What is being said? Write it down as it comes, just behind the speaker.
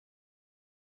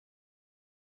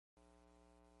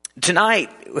Tonight,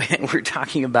 we're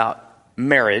talking about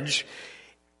marriage,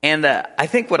 and I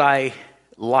think what I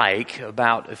like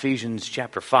about Ephesians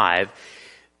chapter 5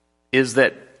 is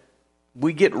that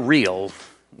we get real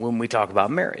when we talk about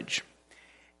marriage.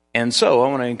 And so I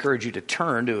want to encourage you to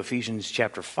turn to Ephesians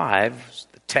chapter 5,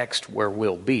 the text where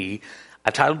we'll be.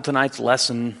 I titled tonight's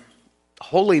lesson,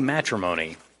 Holy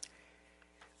Matrimony,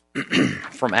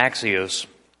 from Axios.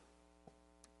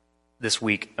 This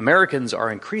week, Americans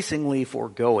are increasingly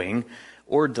foregoing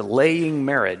or delaying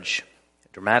marriage, a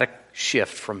dramatic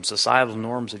shift from societal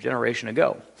norms a generation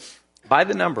ago. By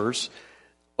the numbers,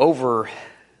 over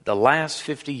the last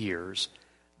 50 years,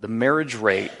 the marriage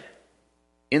rate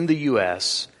in the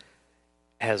U.S.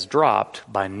 has dropped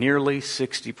by nearly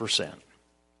 60%.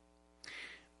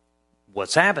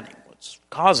 What's happening? What's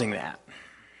causing that?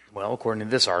 Well, according to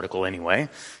this article anyway,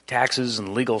 taxes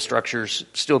and legal structures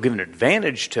still give an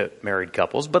advantage to married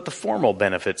couples, but the formal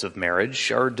benefits of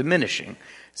marriage are diminishing,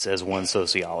 says one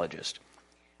sociologist.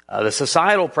 The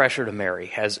societal pressure to marry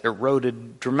has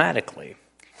eroded dramatically.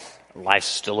 Life's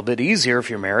still a bit easier if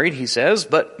you're married, he says,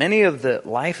 but many of the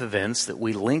life events that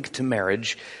we link to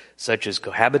marriage, such as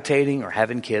cohabitating or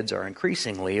having kids, are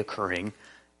increasingly occurring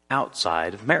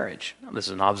outside of marriage. Now, this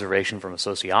is an observation from a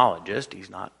sociologist. He's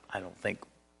not, I don't think,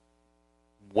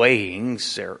 weighing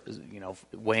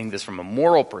this from a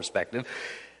moral perspective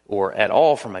or at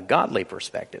all from a godly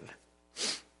perspective.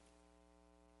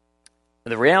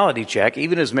 The reality check,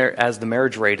 even as the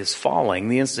marriage rate is falling,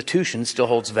 the institution still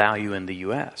holds value in the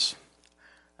U.S.,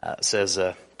 says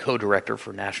a co-director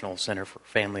for National Center for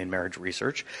Family and Marriage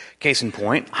Research. Case in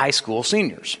point, high school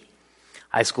seniors.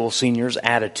 High school seniors'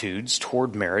 attitudes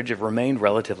toward marriage have remained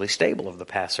relatively stable over the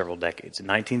past several decades. In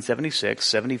 1976,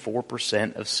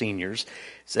 74% of seniors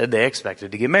said they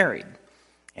expected to get married.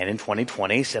 And in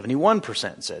 2020,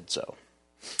 71% said so.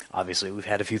 Obviously, we've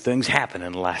had a few things happen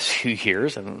in the last few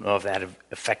years. I don't know if that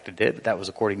affected it, but that was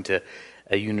according to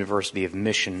a University of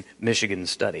Michigan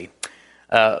study.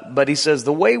 But he says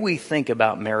the way we think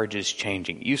about marriage is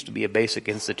changing. It used to be a basic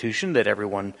institution that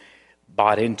everyone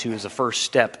bought into as a first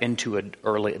step into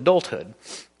early adulthood.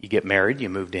 You get married, you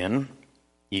moved in,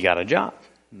 you got a job.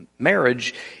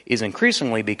 Marriage is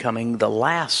increasingly becoming the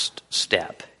last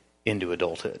step into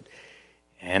adulthood.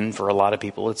 And for a lot of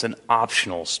people, it's an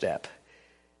optional step.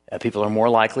 People are more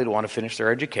likely to want to finish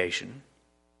their education,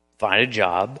 find a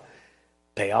job,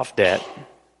 pay off debt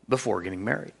before getting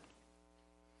married.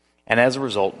 And as a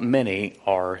result, many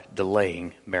are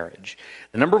delaying marriage.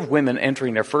 The number of women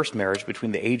entering their first marriage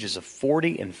between the ages of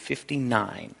 40 and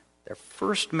 59, their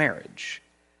first marriage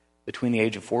between the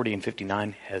age of 40 and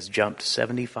 59 has jumped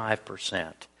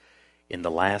 75% in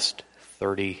the last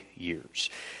 30 years.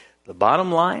 The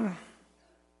bottom line,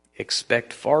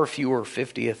 expect far fewer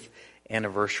 50th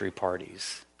anniversary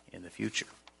parties in the future.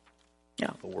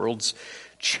 Yeah, the world's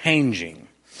changing.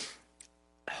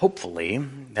 Hopefully,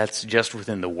 that's just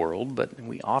within the world, but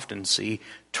we often see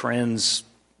trends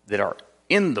that are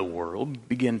in the world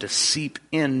begin to seep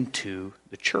into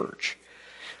the church.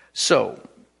 So,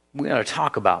 we got to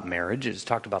talk about marriage. It's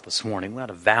talked about this morning. We got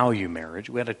to value marriage.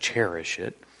 We got to cherish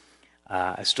it.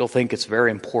 I still think it's very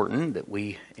important that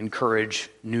we encourage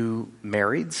new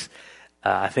marrieds.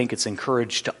 I think it's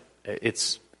important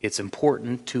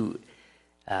to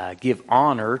give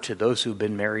honor to those who've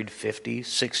been married 50,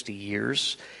 60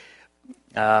 years.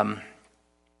 A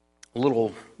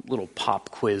little pop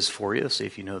quiz for you, see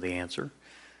if you know the answer.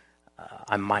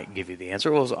 I might give you the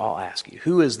answer. Well, I'll ask you.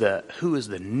 Who is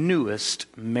the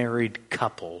newest married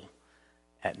couple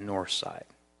at Northside?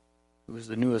 Who is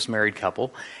the newest married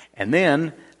couple? And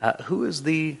then, who is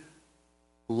the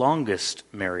longest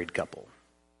married couple?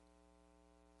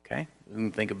 Okay, we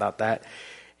can think about that.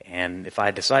 And if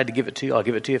I decide to give it to you, I'll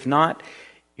give it to you. If not,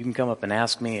 you can come up and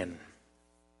ask me, and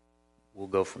we'll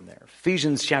go from there.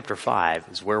 Ephesians chapter 5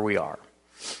 is where we are.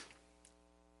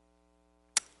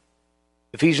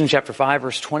 Ephesians chapter 5,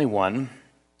 verse 21.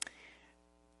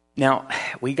 Now,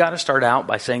 we got to start out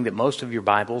by saying that most of your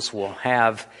Bibles will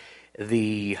have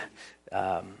the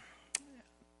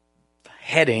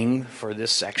heading for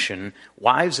this section,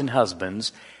 Wives and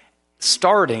Husbands,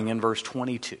 starting in verse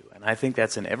 22. And I think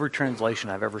that's in every translation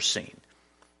I've ever seen.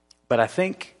 But I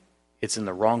think it's in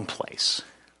the wrong place.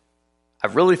 I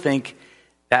really think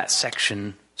that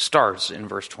section starts in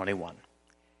verse 21.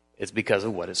 It's because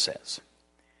of what it says.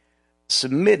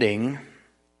 Submitting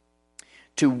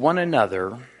to one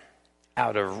another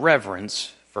out of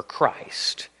reverence for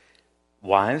Christ.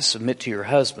 Wives, submit to your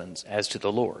husbands as to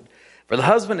the Lord. For the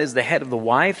husband is the head of the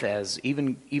wife, as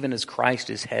even as Christ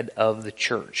is head of the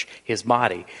church, his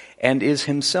body, and is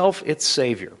himself its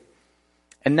Savior.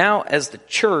 And now as the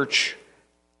church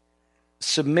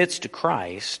submits to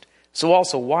Christ, so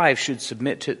also wives should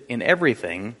submit in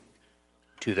everything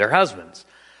to their husbands.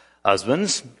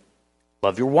 Husbands,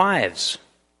 love your wives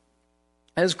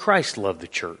as Christ loved the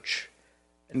church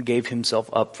and gave himself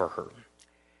up for her,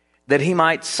 that he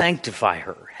might sanctify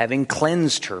her, having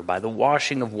cleansed her by the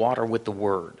washing of water with the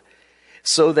word,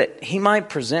 so that he might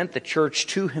present the church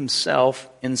to himself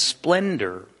in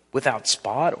splendor, without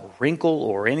spot or wrinkle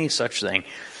or any such thing,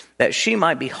 that she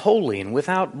might be holy and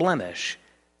without blemish.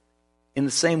 In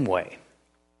the same way,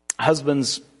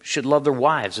 husbands should love their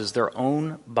wives as their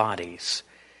own bodies.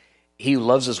 He who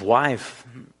loves his wife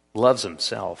loves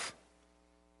himself.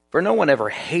 For no one ever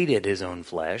hated his own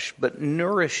flesh, but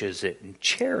nourishes it and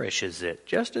cherishes it,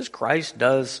 just as Christ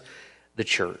does the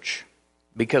church,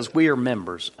 because we are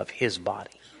members of his body.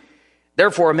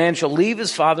 Therefore, a man shall leave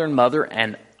his father and mother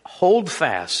and hold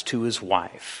fast to his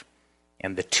wife,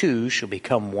 and the two shall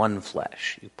become one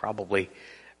flesh. You probably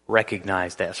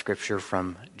recognize that scripture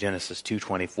from Genesis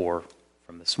 2:24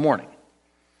 from this morning.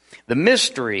 The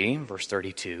mystery, verse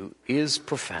 32, is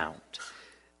profound.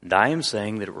 And I am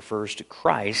saying that it refers to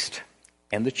Christ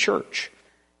and the church.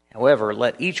 However,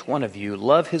 let each one of you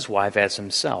love his wife as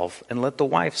himself, and let the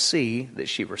wife see that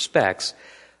she respects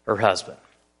her husband.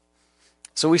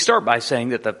 So we start by saying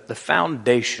that the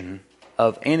foundation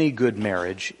of any good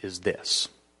marriage is this.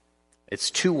 It's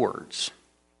two words: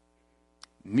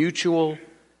 mutual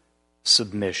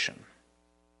submission.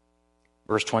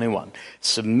 Verse 21,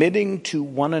 submitting to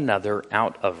one another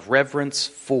out of reverence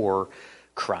for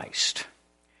Christ.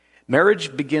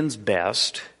 Marriage begins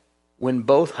best when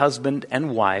both husband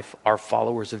and wife are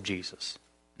followers of Jesus.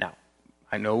 Now,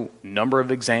 I know a number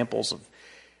of examples of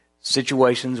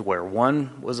situations where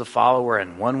one was a follower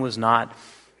and one was not,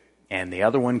 and the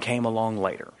other one came along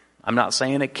later. I'm not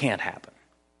saying it can't happen.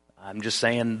 I'm just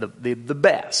saying the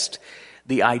best,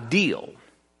 the ideal,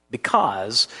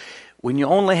 because when you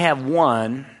only have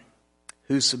one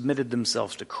who submitted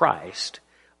themselves to Christ,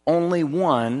 only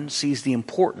one sees the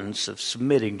importance of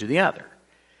submitting to the other.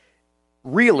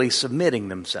 Really submitting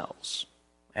themselves,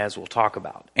 as we'll talk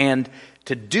about. And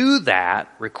to do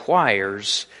that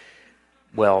requires,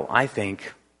 well, I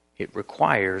think it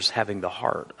requires having the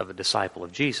heart of a disciple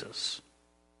of Jesus.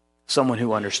 Someone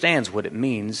who understands what it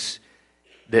means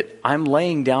that I'm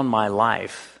laying down my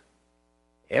life.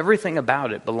 Everything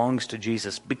about it belongs to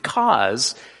Jesus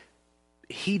because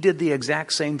he did the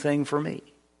exact same thing for me.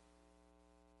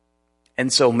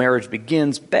 And so marriage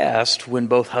begins best when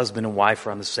both husband and wife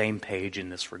are on the same page in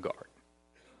this regard.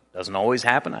 Doesn't always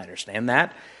happen, I understand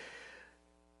that.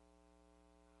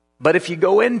 But if you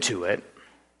go into it,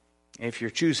 if you're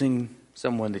choosing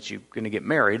someone that you're going to get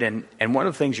married, and one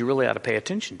of the things you really ought to pay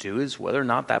attention to is whether or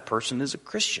not that person is a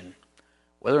Christian,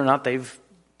 whether or not they've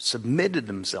submitted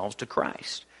themselves to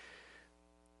Christ.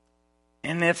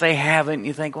 And if they haven't,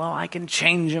 you think, well, I can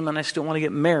change them and I still want to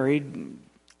get married.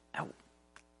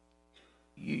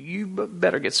 You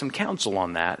better get some counsel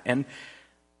on that. And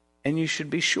you should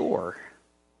be sure.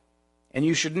 And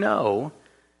you should know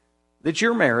that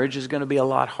your marriage is going to be a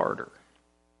lot harder.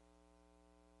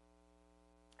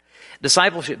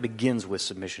 Discipleship begins with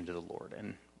submission to the Lord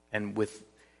and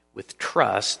with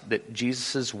trust that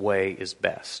Jesus' way is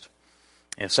best.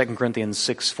 And 2 Corinthians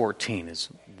 6:14 is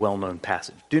a well-known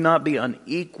passage. Do not be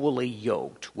unequally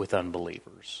yoked with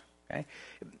unbelievers. Okay?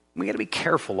 We got to be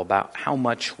careful about how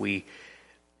much we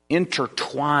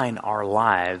intertwine our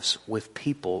lives with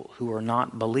people who are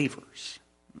not believers.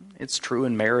 It's true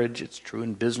in marriage. It's true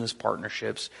in business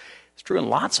partnerships. It's true in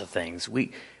lots of things.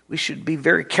 We should be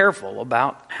very careful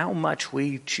about how much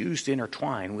we choose to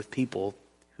intertwine with people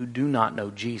who do not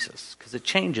know Jesus, because it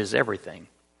changes everything.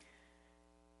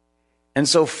 And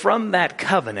so from that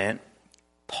covenant,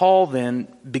 Paul then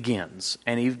begins,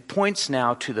 and he points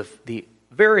now to the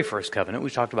very first covenant we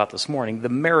talked about this morning, the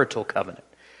marital covenant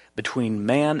between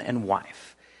man and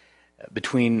wife,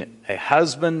 between a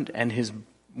husband and his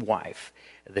wife,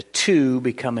 the two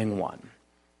becoming one.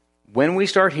 When we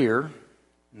start here,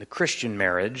 in the Christian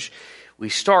marriage, we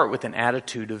start with an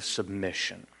attitude of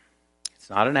submission. It's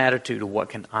not an attitude of what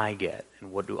can I get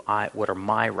and what are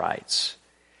my rights.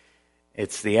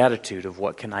 It's the attitude of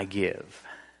what can I give?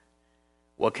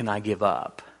 What can I give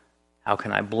up? How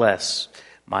can I bless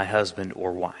my husband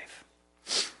or wife?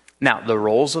 Now, the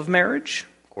roles of marriage,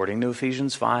 according to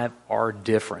Ephesians 5, are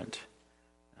different.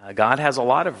 God has a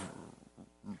lot of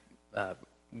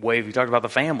ways. We talked about the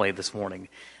family this morning.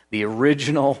 The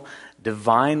original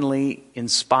divinely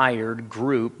inspired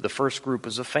group, the first group,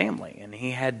 was a family, and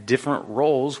he had different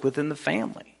roles within the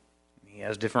family. He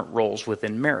has different roles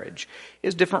within marriage. He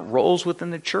has different roles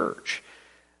within the church.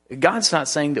 God's not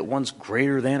saying that one's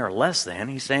greater than or less than.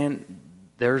 He's saying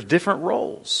there's different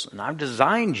roles, and I've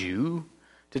designed you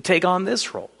to take on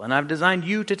this role, and I've designed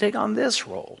you to take on this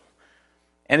role.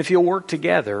 And if you'll work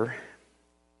together,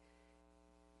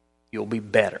 you'll be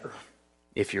better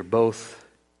if you're both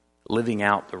living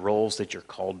out the roles that you're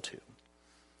called to.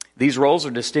 These roles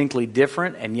are distinctly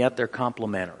different, and yet they're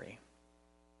complementary.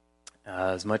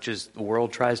 As much as the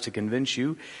world tries to convince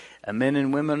you, men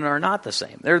and women are not the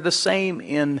same. They're the same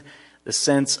in the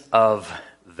sense of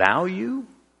value,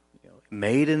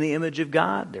 made in the image of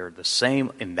God. They're the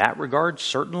same in that regard,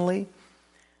 certainly.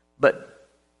 But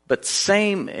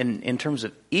same in terms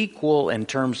of equal, in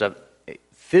terms of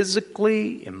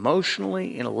physically,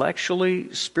 emotionally,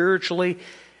 intellectually, spiritually.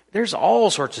 There's all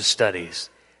sorts of studies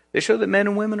that show that men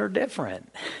and women are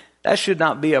different. That should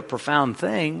not be a profound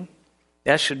thing.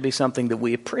 That should be something that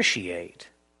we appreciate.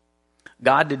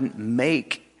 God didn't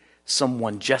make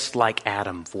someone just like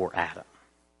Adam for Adam.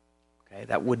 Okay,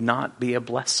 that would not be a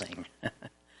blessing.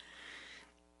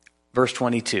 Verse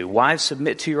 22, wives,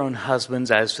 submit to your own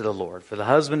husbands as to the Lord. For the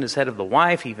husband is head of the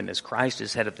wife, even as Christ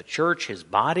is head of the church, his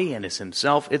body, and is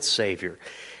himself its Savior.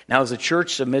 Now as the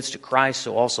church submits to Christ,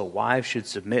 so also wives should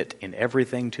submit in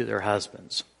everything to their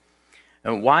husbands.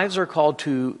 And wives are called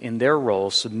to, in their role,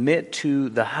 submit to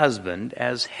the husband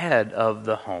as head of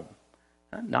the home.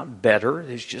 Not better,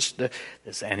 it's just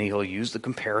this, and he'll use the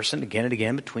comparison again and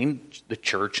again between the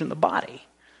church and the body.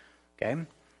 Okay?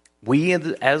 We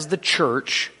as the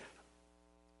church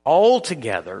all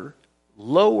together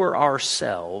lower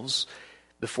ourselves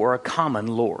before a common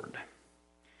Lord.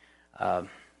 The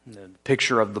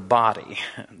picture of the body,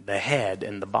 the head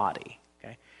and the body.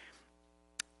 Okay?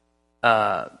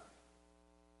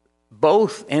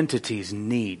 Both entities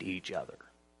need each other.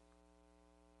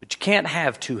 But you can't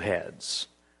have two heads.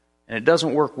 And it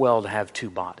doesn't work well to have two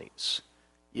bodies.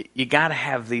 You got to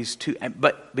have these two.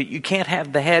 But you can't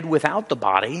have the head without the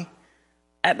body.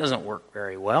 That doesn't work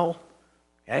very well.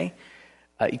 Okay?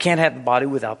 You can't have the body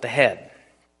without the head.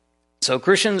 So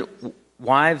Christian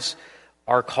wives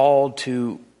are called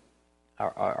to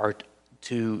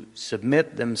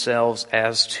submit themselves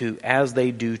as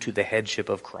they do to the headship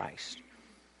of Christ.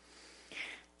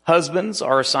 Husbands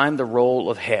are assigned the role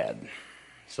of head.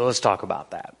 So let's talk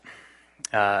about that.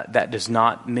 That does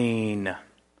not mean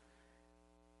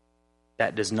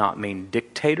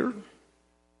dictator.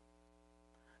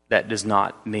 That does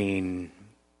not mean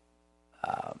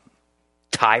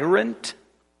tyrant.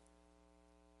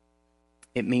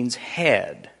 It means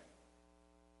head.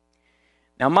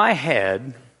 Now my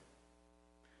head,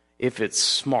 if it's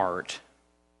smart,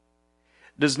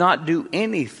 does not do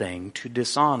anything to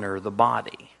dishonor the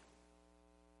body.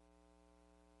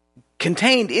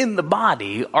 Contained in the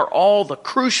body are all the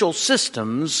crucial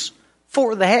systems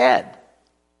for the head.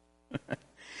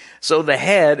 So the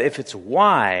head, if it's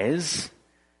wise,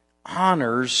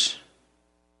 honors,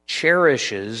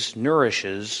 cherishes,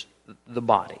 nourishes the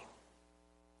body.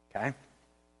 Okay?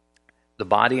 The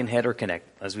body and head are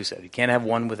connected, as we said. You can't have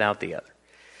one without the other.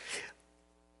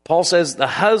 Paul says the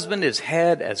husband is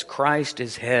head as Christ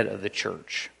is head of the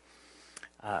church.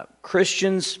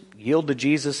 Christians yield to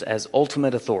Jesus as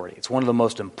ultimate authority. It's one of the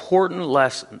most important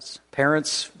lessons.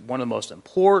 Parents, one of the most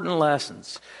important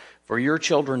lessons for your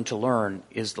children to learn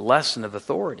is the lesson of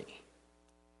authority.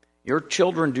 Your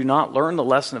children do not learn the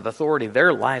lesson of authority,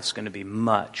 their life's going to be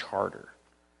much harder.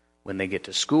 When they get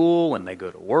to school, when they go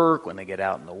to work, when they get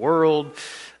out in the world,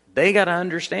 they got to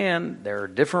understand there are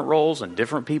different roles and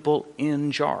different people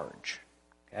in charge.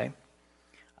 Okay?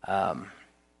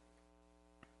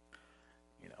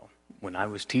 When I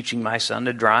was teaching my son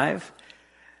to drive,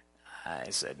 I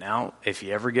said, now, if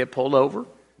you ever get pulled over, it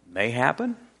may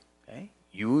happen, okay?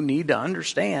 You need to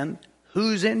understand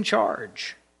who's in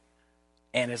charge.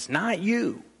 And it's not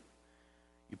you.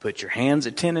 You put your hands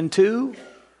at 10 and 2.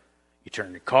 You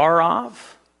turn your car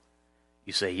off.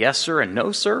 You say yes, sir, and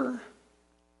no, sir,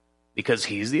 because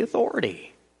he's the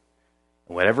authority.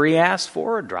 And whatever he asks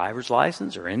for, a driver's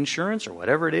license or insurance or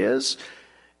whatever it is,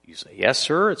 you say, yes,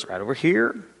 sir, it's right over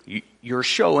here. You're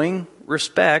showing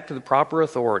respect to the proper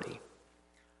authority.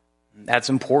 That's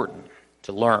important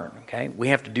to learn, okay? We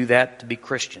have to do that to be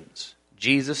Christians.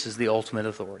 Jesus is the ultimate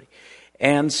authority.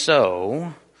 And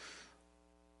so,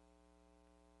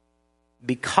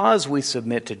 because we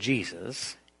submit to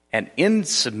Jesus, and in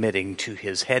submitting to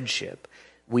his headship,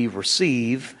 we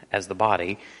receive, as the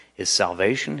body, his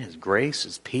salvation, his grace,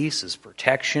 his peace, his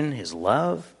protection, his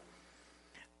love.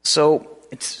 So,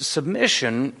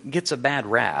 submission gets a bad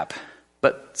rap,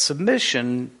 but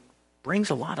submission brings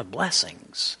a lot of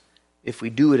blessings if we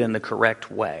do it in the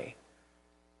correct way.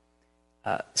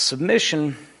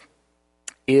 Submission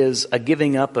is a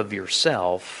giving up of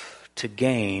yourself to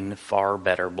gain far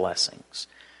better blessings.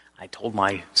 I told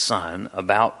my son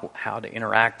about how to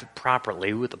interact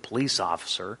properly with a police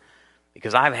officer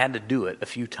because I've had to do it a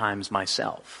few times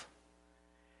myself.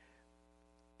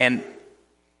 And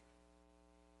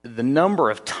the number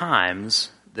of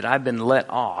times that I've been let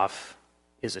off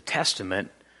is a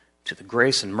testament to the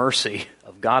grace and mercy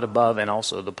of God above and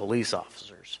also the police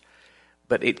officers.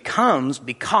 But it comes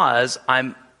because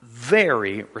I'm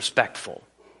very respectful.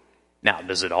 Now,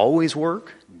 does it always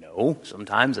work? No.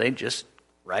 Sometimes they just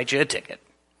write you a ticket.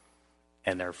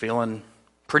 And they're feeling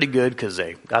pretty good because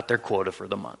they got their quota for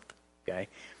the month. Okay?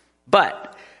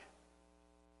 But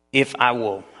if I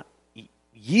will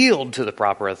yield to the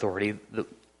proper authority,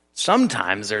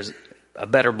 sometimes there's a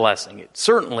better blessing. It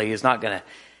certainly is not going to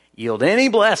yield any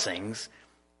blessings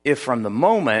if from the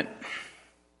moment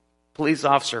police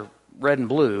officer red and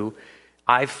blue,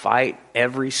 I fight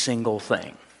every single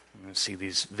thing. You see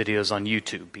these videos on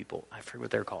YouTube, people, I forget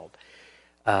what they're called.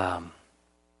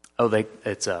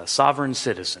 It's a sovereign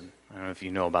citizen. I don't know if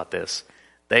you know about this.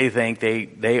 They think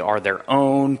they are their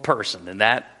own person, and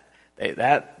that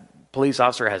police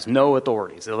officer has no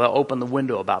authority. So they'll open the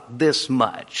window about this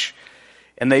much,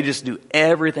 and they just do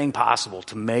everything possible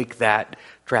to make that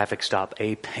traffic stop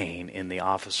a pain in the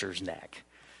officer's neck.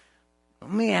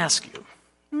 Let me ask you,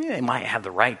 they might have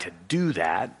the right to do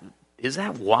that. Is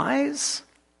that wise?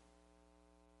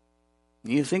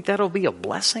 You think that'll be a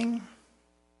blessing?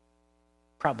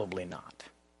 Probably not.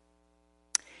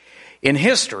 In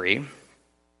history,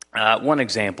 one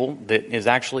example that is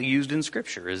actually used in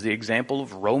Scripture is the example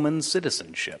of Roman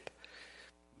citizenship.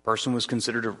 A person was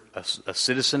considered a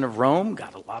citizen of Rome,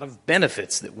 got a lot of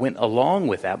benefits that went along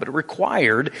with that, but it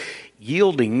required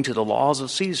yielding to the laws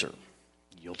of Caesar.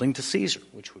 Yielding to Caesar,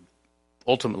 which would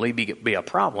ultimately be a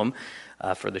problem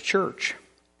for the church.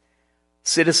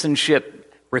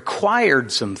 Citizenship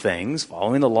required some things,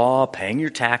 following the law, paying your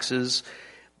taxes,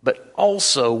 but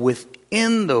also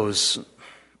within those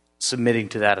submitting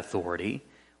to that authority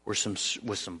were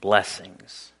some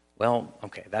blessings. Well,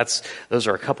 okay, those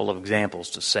are a couple of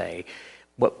examples to say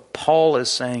what Paul is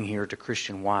saying here to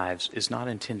Christian wives is not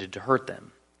intended to hurt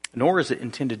them, nor is it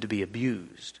intended to be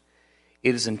abused.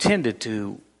 It is intended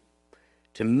to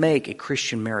make a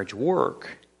Christian marriage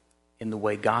work in the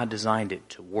way God designed it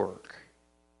to work.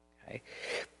 Okay?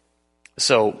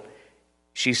 So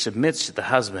she submits to the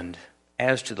husband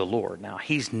as to the Lord. Now,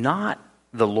 he's not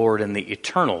the Lord in the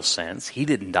eternal sense. He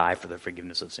didn't die for the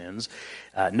forgiveness of sins.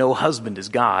 No husband is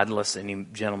God, unless any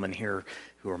gentlemen here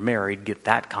who are married get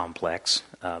that complex.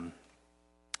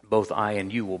 Both I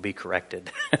and you will be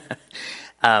corrected.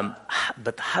 But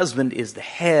the husband is the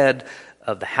head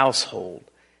of the household,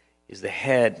 is the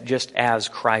head just as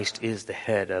Christ is the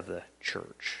head of the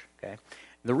church. Okay?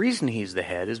 The reason he's the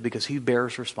head is because he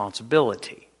bears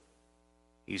responsibility.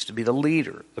 He used to be the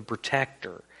leader, the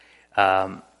protector.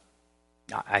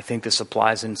 I think this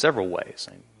applies in several ways.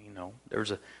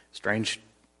 There's a strange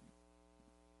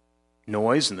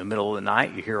noise in the middle of the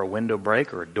night. You hear a window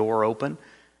break or a door open.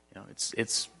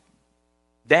 It's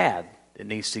dad that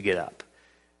needs to get up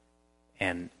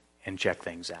and check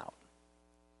things out.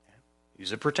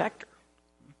 He's a protector.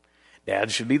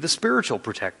 Dads should be the spiritual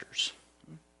protectors.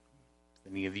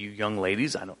 Any of you young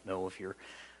ladies, I don't know if your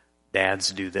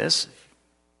dads do this,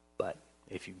 but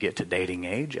if you get to dating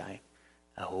age, I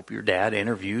hope your dad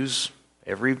interviews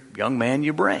every young man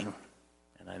you bring.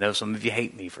 And I know some of you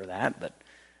hate me for that, but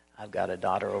I've got a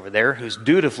daughter over there who's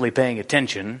dutifully paying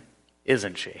attention,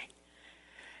 isn't she?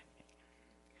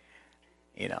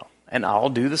 And I'll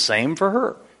do the same for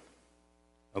her.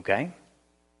 Okay?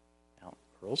 Now,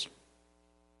 girls.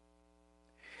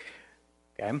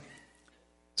 Okay?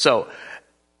 So,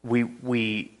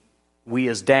 we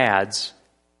as dads,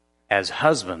 as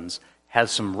husbands, have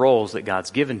some roles that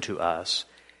God's given to us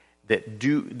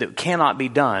that cannot be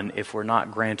done if we're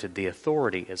not granted the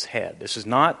authority as head. This is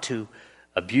not to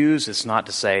abuse. It's not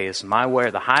to say it's my way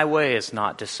or the highway. It's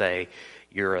not to say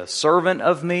you're a servant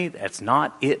of me. That's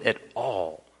not it at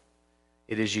all.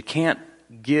 It is you can't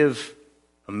give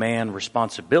a man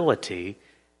responsibility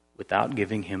without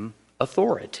giving him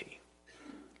authority.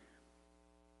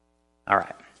 All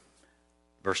right.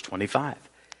 Verse 25.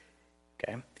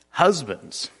 Okay.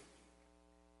 Husbands,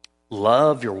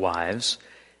 love your wives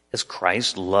as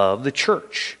Christ loved the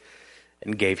church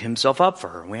and gave himself up for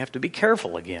her. And we have to be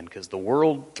careful again because the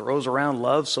world throws around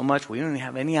love so much we don't even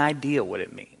have any idea what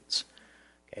it means.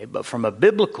 Okay. But from a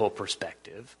biblical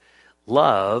perspective,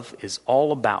 love is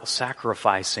all about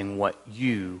sacrificing what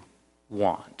you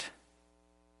want.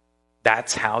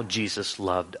 That's how Jesus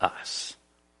loved us.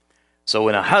 So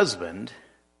when a husband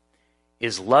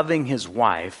is loving his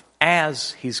wife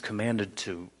as he's commanded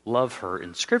to love her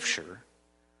in Scripture,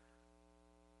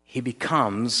 he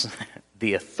becomes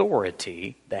the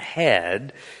authority, the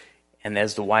head, and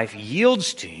as the wife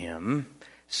yields to him,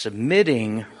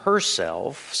 submitting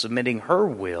herself, submitting her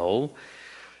will,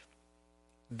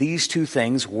 these two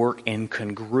things work in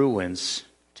congruence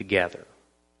together.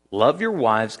 Love your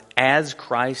wives as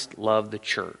Christ loved the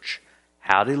church.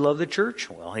 How did he love the church?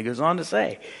 Well, he goes on to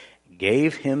say,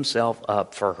 gave himself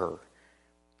up for her.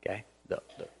 Okay?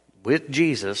 With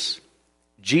Jesus,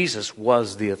 Jesus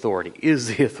was the authority, is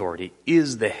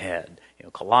the head.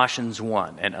 Colossians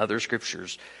 1 and other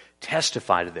scriptures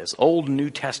testify to this. Old and New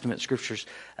Testament scriptures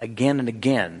again and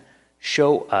again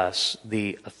show us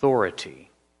the authority.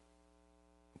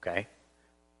 Okay?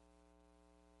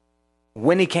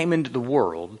 When he came into the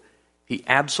world, he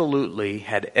absolutely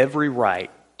had every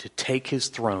right to take his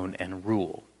throne and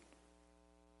rule.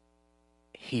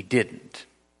 He didn't.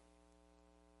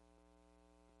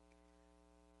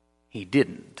 He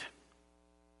didn't.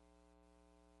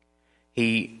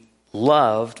 He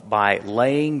loved by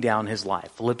laying down his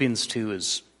life. Philippians 2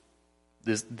 is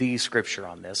the scripture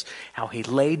on this. How he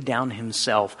laid down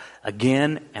himself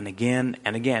again and again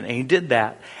and again. And he did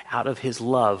that out of his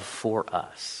love for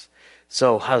us.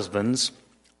 So husbands,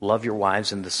 love your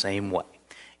wives in the same way.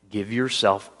 Give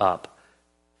yourself up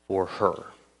for her.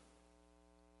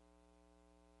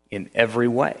 In every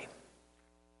way.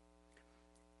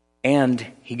 And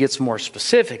he gets more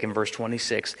specific in verse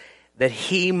 26, that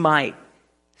he might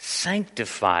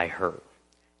sanctify her,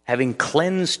 having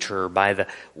cleansed her by the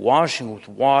washing with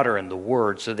water and the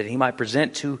word, so that he might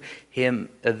present to him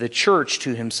the church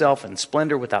to himself in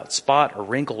splendor, without spot or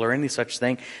wrinkle or any such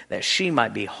thing, that she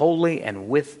might be holy and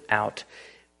without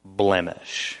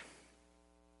blemish.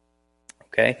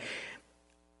 Okay?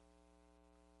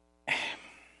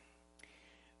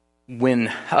 When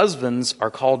husbands are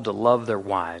called to love their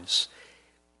wives,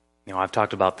 I've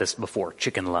talked about this before,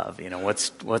 chicken love.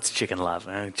 What's chicken love?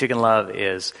 Chicken love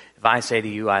is, if I say to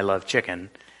you, I love chicken,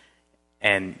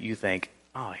 and you think,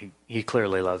 oh, he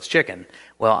clearly loves chicken.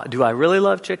 Well, do I really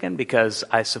love chicken? Because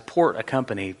I support a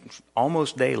company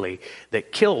almost daily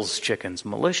that kills chickens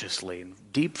maliciously,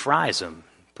 deep fries them,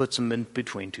 puts them in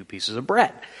between two pieces of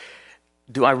bread.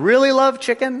 Do I really love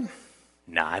chicken?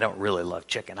 No, I don't really love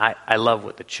chicken. I love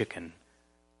what the chicken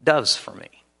does for me.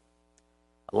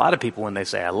 A lot of people, when they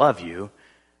say, I love you,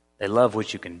 they love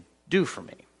what you can do for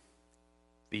me.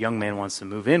 The young man wants to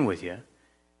move in with you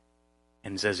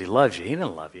and says he loves you. He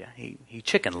doesn't love you. He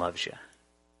chicken loves you.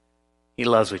 He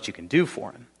loves what you can do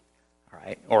for him. All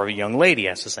right? Or a young lady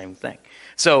has the same thing.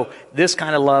 So this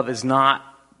kind of love is not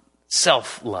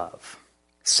self-love,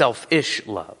 selfish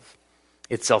love.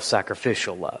 It's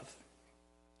self-sacrificial love.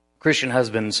 Christian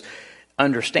husbands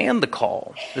understand the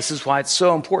call. This is why it's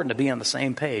so important to be on the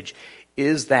same page,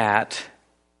 is that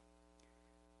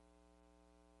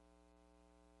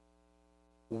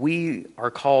we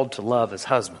are called to love as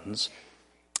husbands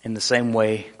in the same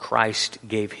way Christ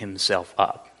gave himself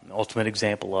up. An ultimate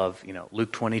example of,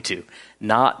 Luke 22,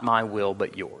 not my will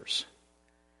but yours.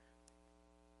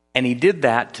 And he did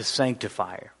that to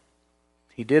sanctify her.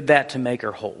 He did that to make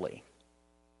her holy.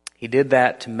 He did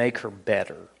that to make her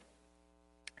better.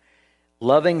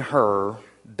 Loving her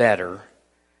better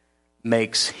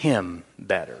makes him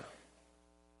better.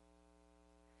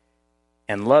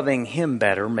 And loving him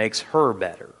better makes her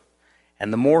better.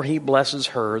 And the more he blesses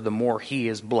her, the more he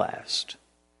is blessed.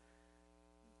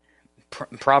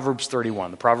 Proverbs 31.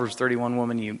 The Proverbs 31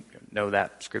 woman, you know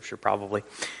that scripture probably.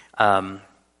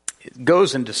 It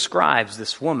goes and describes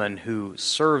this woman who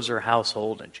serves her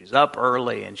household, and she's up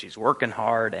early and she's working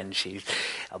hard and she's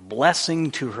a blessing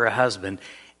to her husband.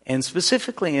 And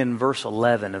specifically in verse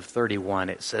 11 of 31,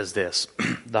 it says this,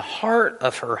 the heart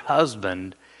of her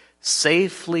husband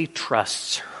safely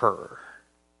trusts her,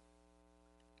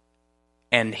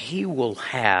 and he will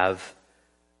have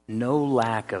no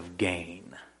lack of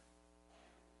gain.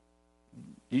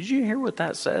 Did you hear what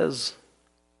that says?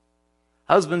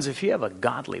 Husbands, if you have a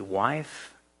godly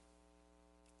wife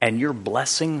and you're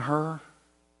blessing her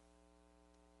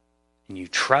and you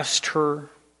trust her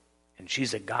and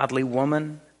she's a godly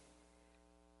woman,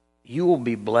 you will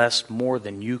be blessed more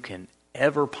than you can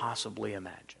ever possibly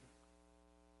imagine.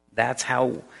 That's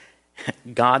how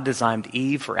God designed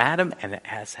Eve for Adam, and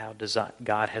that's how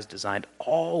God has designed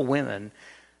all women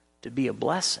to be a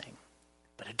blessing.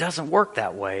 But it doesn't work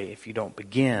that way if you don't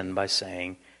begin by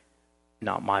saying,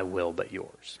 not my will, but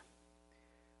yours.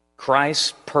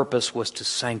 Christ's purpose was to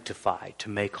sanctify, to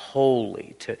make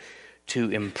holy,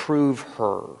 to improve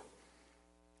her,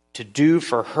 to do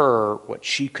for her what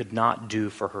she could not do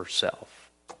for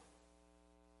herself.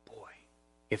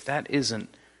 If that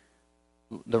isn't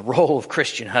the role of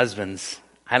Christian husbands,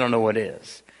 I don't know what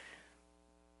is.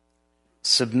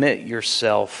 Submit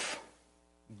yourself,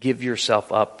 give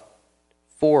yourself up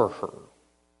for her.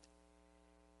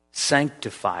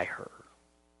 Sanctify her.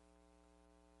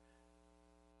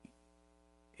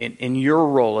 In your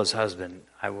role as husband,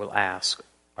 I will ask,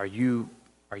 are you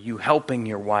helping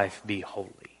your wife be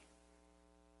holy?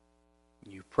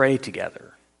 You pray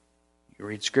together. You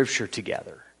read Scripture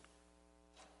together.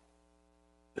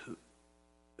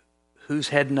 Who's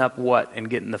heading up what and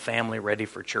getting the family ready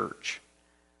for church?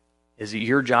 Is it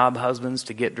your job, husbands,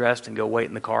 to get dressed and go wait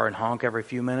in the car and honk every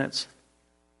few minutes?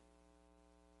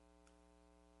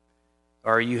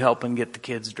 Or are you helping get the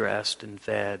kids dressed and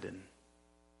fed?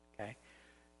 Okay.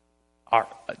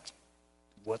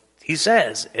 What he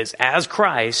says is, as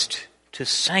Christ, to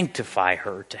sanctify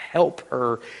her, to help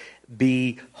her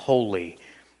be holy,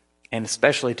 and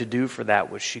especially to do for that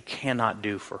which she cannot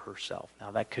do for herself.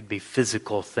 Now, that could be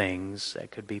physical things,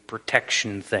 that could be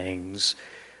protection things,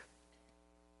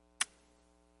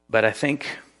 but I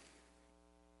think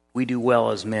we do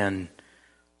well as men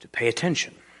to pay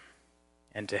attention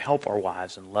and to help our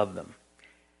wives and love them.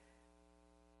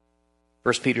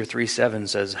 1 Peter 3:7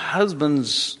 says,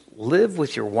 "Husbands, live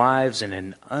with your wives in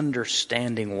an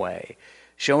understanding way,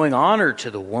 showing honor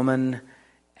to the woman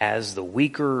as the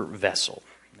weaker vessel."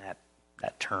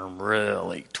 That term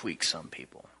really tweaks some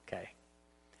people. Okay,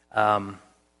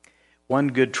 one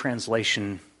good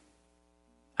translation,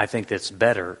 I think, that's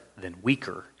better than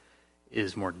weaker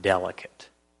is more delicate.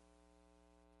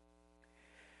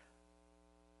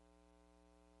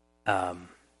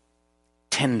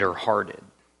 Tender-hearted.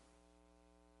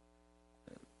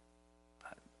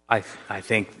 I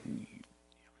think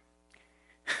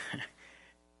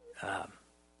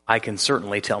I can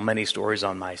certainly tell many stories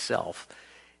on myself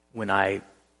when I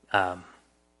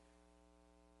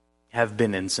have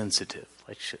been insensitive.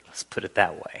 Let's put it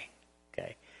that way.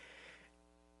 Okay,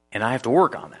 and I have to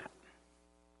work on that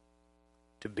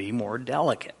to be more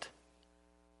delicate,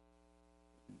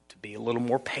 to be a little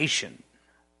more patient,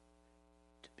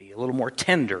 to be a little more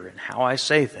tender in how I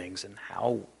say things and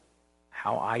how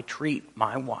I treat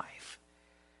my wife.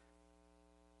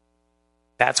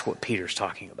 That's what Peter's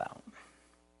talking about.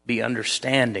 Be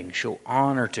understanding, show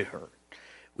honor to her.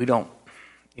 We don't,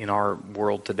 in our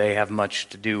world today, have much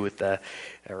to do with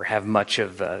have much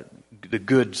of the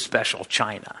good special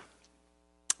china.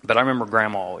 But I remember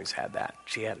Grandma always had that.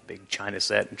 She had a big china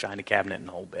set and china cabinet and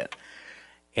the whole bit.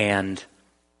 And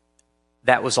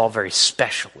that was all very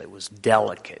special. It was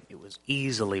delicate. It was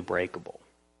easily breakable.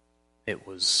 It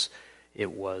was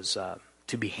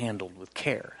to be handled with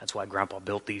care. That's why Grandpa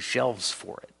built these shelves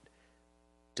for it,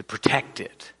 to protect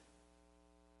it,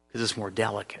 because it's more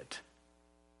delicate.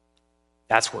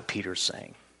 That's what Peter's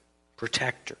saying.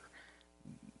 Protect her.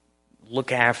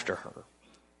 Look after her.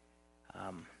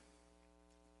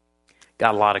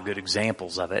 Got a lot of good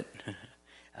examples of it.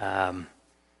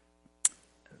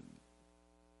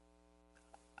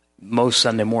 Most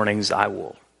Sunday mornings I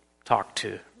will talk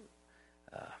to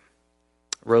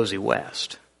Rosie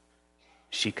West.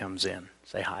 She comes in,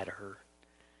 say hi to her.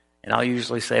 And I'll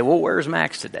usually say, "Well, where's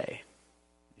Max today?"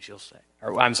 She'll say,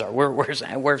 or I'm sorry, where's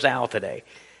Al today?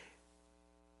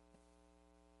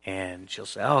 And she'll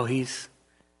say, "Oh, he's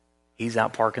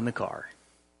out parking the car."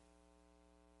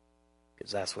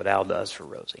 Because that's what Al does for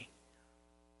Rosie.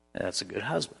 And that's a good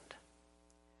husband.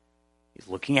 He's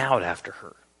looking out after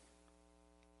her.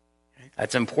 Okay?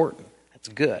 That's important. That's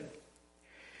good.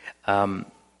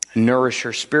 Nourish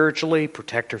her spiritually,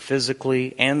 protect her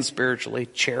physically and spiritually,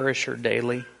 cherish her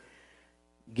daily,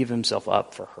 give himself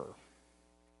up for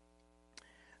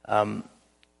her.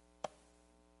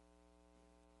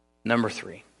 Number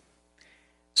 3.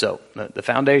 So the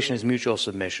foundation is mutual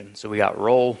submission. So we got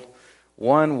role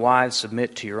 1, wives,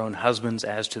 submit to your own husbands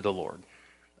as to the Lord,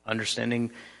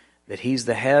 understanding that he's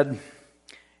the head,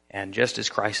 and just as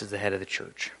Christ is the head of the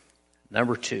church.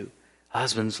 Number 2,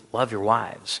 husbands, love your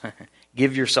wives.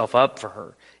 Give yourself up for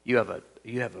her. You have a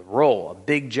role, a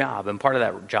big job, and part of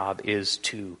that job is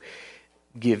to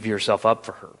give yourself up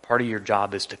for her. Part of your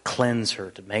job is to cleanse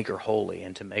her, to make her holy,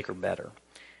 and to make her better.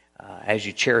 As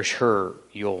you cherish her,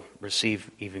 you'll receive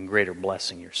even greater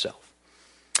blessing yourself.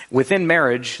 Within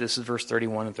marriage, this is verse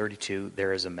 31 and 32,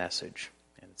 there is a message,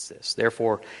 and it's this: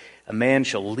 "Therefore, a man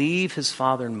shall leave his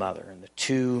father and mother,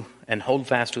 and hold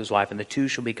fast to his wife, and the two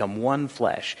shall become one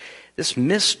flesh." This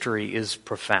mystery is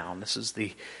profound. This is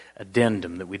the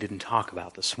addendum that we didn't talk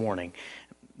about this morning.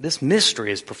 This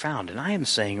mystery is profound, and I am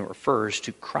saying it refers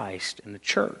to Christ and the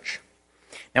church.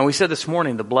 Now, we said this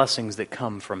morning the blessings that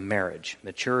come from marriage: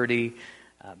 maturity,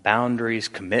 boundaries,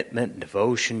 commitment,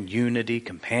 devotion, unity,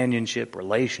 companionship,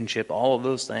 relationship, all of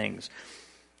those things.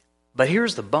 But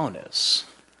here's the bonus.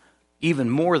 Even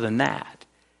more than that,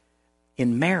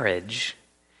 in marriage,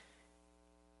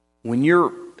 when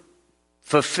you're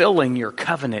fulfilling your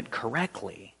covenant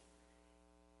correctly,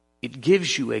 it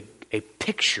gives you a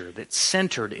picture that's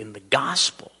centered in the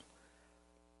gospel.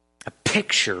 A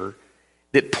picture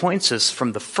that points us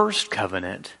from the first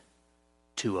covenant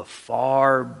to a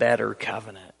far better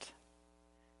covenant.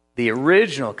 The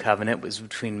original covenant was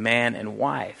between man and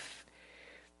wife.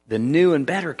 The new and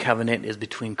better covenant is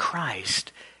between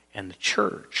Christ and the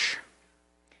church.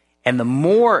 And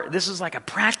this is like a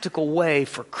practical way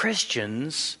for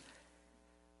Christians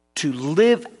to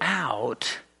live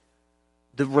out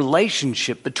the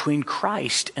relationship between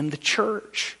Christ and the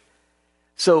church.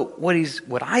 So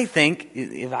what I think,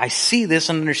 if I see this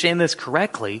and understand this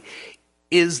correctly,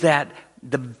 is that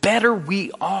the better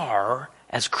we are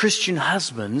as Christian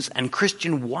husbands and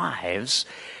Christian wives,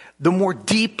 the more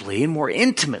deeply and more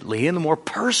intimately and the more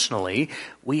personally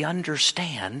we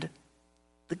understand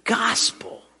the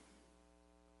gospel.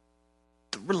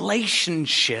 The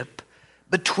relationship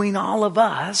between all of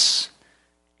us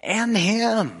and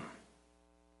Him.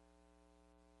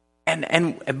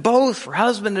 And both for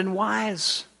husband and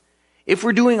wives. If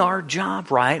we're doing our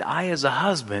job right, I as a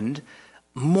husband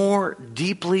more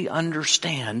deeply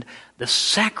understand the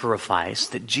sacrifice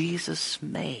that Jesus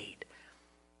made.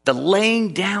 The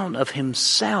laying down of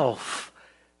Himself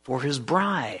for His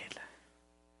bride.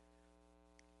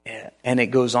 And it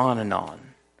goes on and on.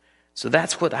 So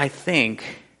that's what I think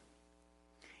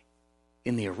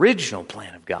in the original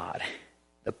plan of God,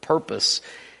 the purpose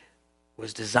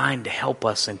was designed to help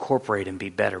us incorporate and be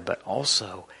better, but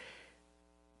also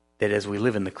that as we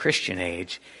live in the Christian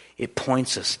age, it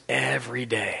points us every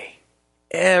day.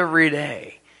 Every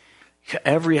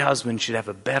husband should have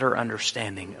a better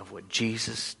understanding of what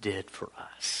Jesus did for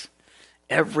us.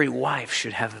 Every wife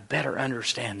should have a better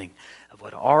understanding of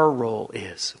what our role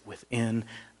is within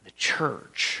the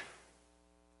church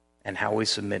and how we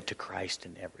submit to Christ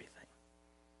in everything.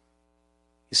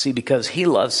 You see, because He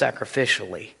loves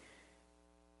sacrificially,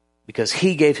 because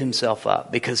He gave Himself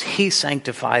up, because He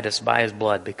sanctified us by His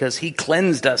blood, because He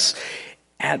cleansed us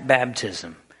at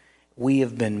baptism, we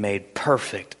have been made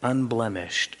perfect,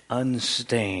 unblemished,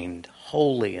 unstained,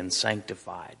 holy, and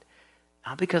sanctified.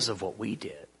 Not because of what we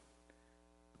did,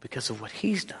 but because of what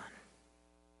He's done.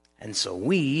 And so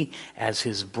we, as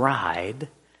His bride,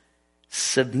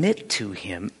 submit to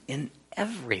Him in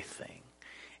everything.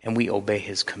 And we obey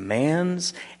His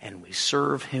commands, and we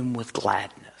serve Him with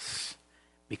gladness.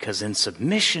 Because in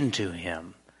submission to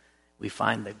Him, we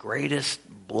find the greatest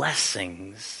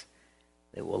blessings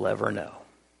that we'll ever know.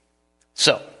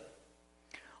 So,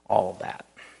 all of that.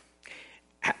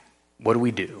 What do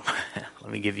we do?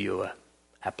 Let me give you an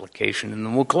application and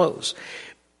then we'll close.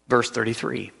 Verse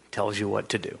 33 tells you what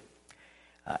to do.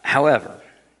 However,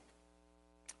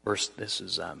 verse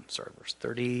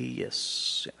 30,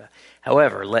 yes.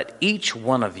 However, let each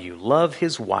one of you love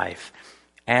his wife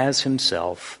as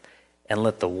himself, and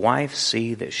let the wife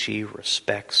see that she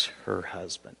respects her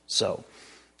husband. So,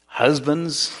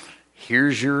 husbands,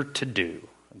 here's your to-do,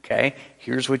 okay?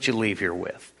 Here's what you leave here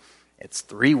with. It's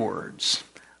 3 words.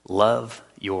 Love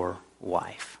your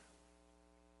wife.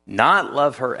 Not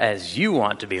love her as you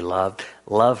want to be loved.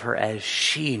 Love her as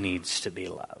she needs to be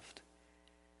loved.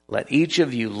 Let each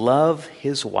of you love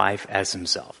his wife as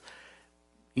himself.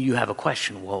 You have a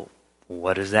question. Well,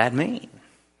 what does that mean?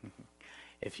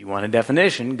 If you want a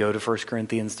definition, go to 1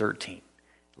 Corinthians 13.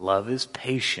 Love is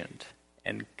patient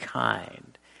and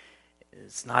kind.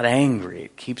 It's not angry.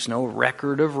 It keeps no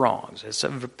record of wrongs. It's a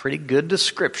pretty good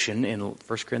description in 1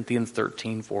 Corinthians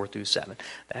 13, 4 through 7.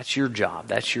 That's your job.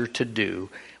 That's your to-do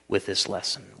with this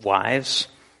lesson. Wives,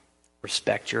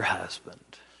 respect your husband.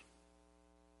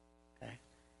 Okay?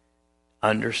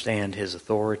 Understand his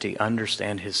authority.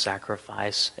 Understand his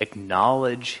sacrifice.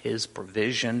 Acknowledge his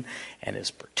provision and his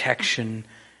protection.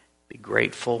 Be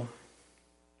grateful.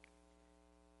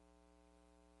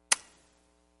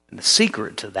 And the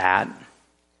secret to that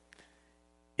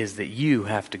is that you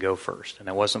have to go first. And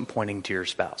I wasn't pointing to your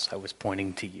spouse. I was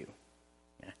pointing to you.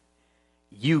 Okay?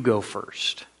 You go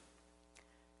first.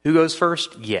 Who goes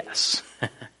first? Yes.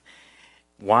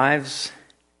 Wives,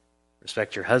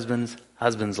 respect your husbands.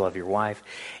 Husbands, love your wife.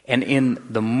 And in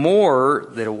the more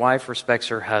that a wife respects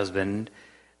her husband,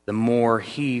 the more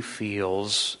he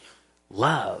feels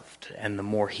loved. And the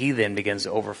more he then begins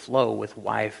to overflow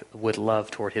with love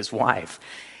toward his wife.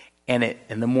 And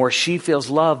the more she feels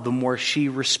loved, the more she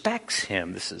respects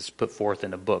him. This is put forth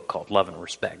in a book called Love and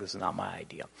Respect. This is not my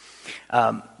idea.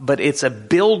 But it's a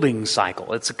building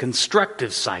cycle. It's a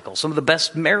constructive cycle. Some of the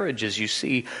best marriages you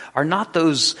see are not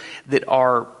those that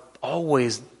are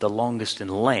always the longest in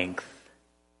length,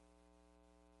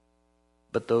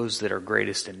 but those that are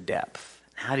greatest in depth.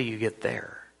 How do you get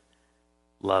there?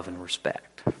 Love and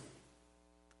respect.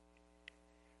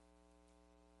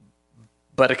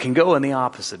 But it can go in the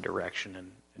opposite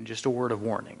direction, and just a word of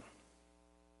warning.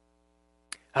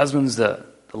 Husbands, the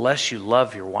less you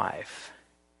love your wife,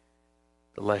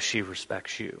 the less she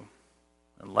respects you.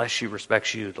 The less she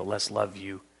respects you, the less love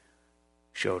you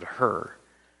show to her.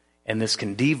 And this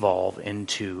can devolve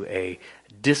into a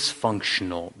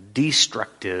dysfunctional,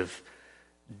 destructive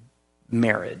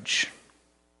marriage.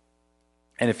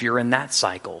 And if you're in that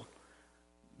cycle,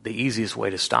 the easiest way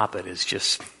to stop it is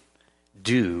just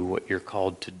do what you're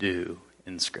called to do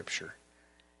in Scripture.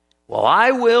 Well,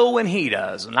 I will when he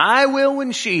does, and I will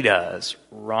when she does.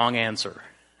 Wrong answer.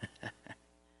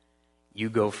 You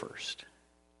go first.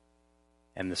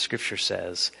 And the Scripture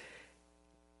says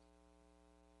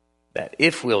that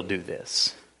if we'll do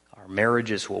this, our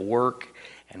marriages will work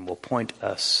and will point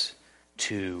us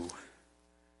to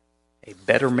a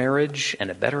better marriage and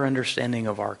a better understanding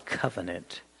of our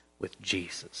covenant with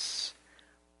Jesus.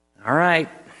 All right.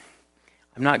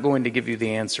 I'm not going to give you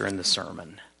the answer in the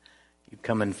sermon. You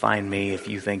come and find me if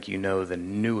you think you know the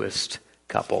newest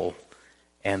couple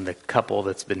and the couple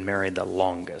that's been married the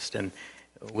longest. And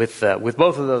with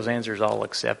both of those answers, I'll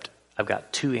accept. I've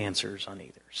got two answers on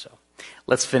either. So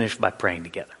let's finish by praying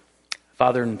together.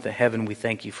 Father in heaven, we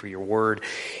thank you for your word,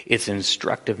 its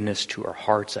instructiveness to our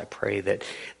hearts. I pray that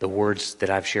the words that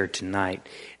I've shared tonight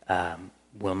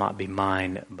will not be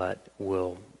mine, but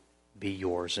will be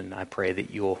yours. And I pray that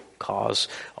you'll cause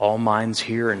all minds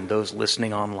here and those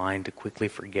listening online to quickly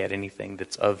forget anything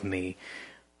that's of me,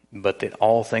 but that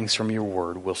all things from your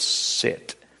word will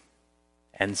sit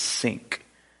and sink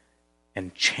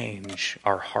and change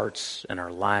our hearts and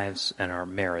our lives and our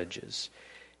marriages.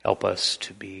 Help us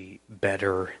to be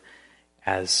better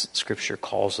as Scripture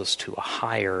calls us to a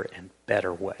higher and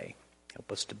better way.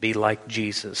 Help us to be like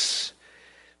Jesus,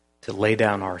 to lay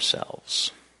down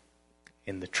ourselves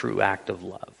in the true act of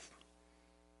love,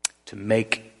 to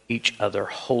make each other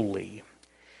holy.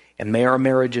 And may our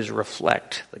marriages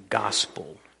reflect the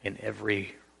gospel in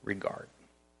every regard.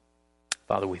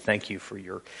 Father, we thank you for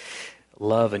your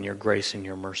love and your grace and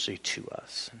your mercy to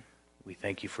us. We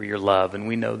thank you for your love, and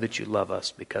we know that you love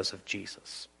us because of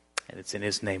Jesus. And it's in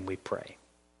his name we pray.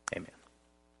 Amen.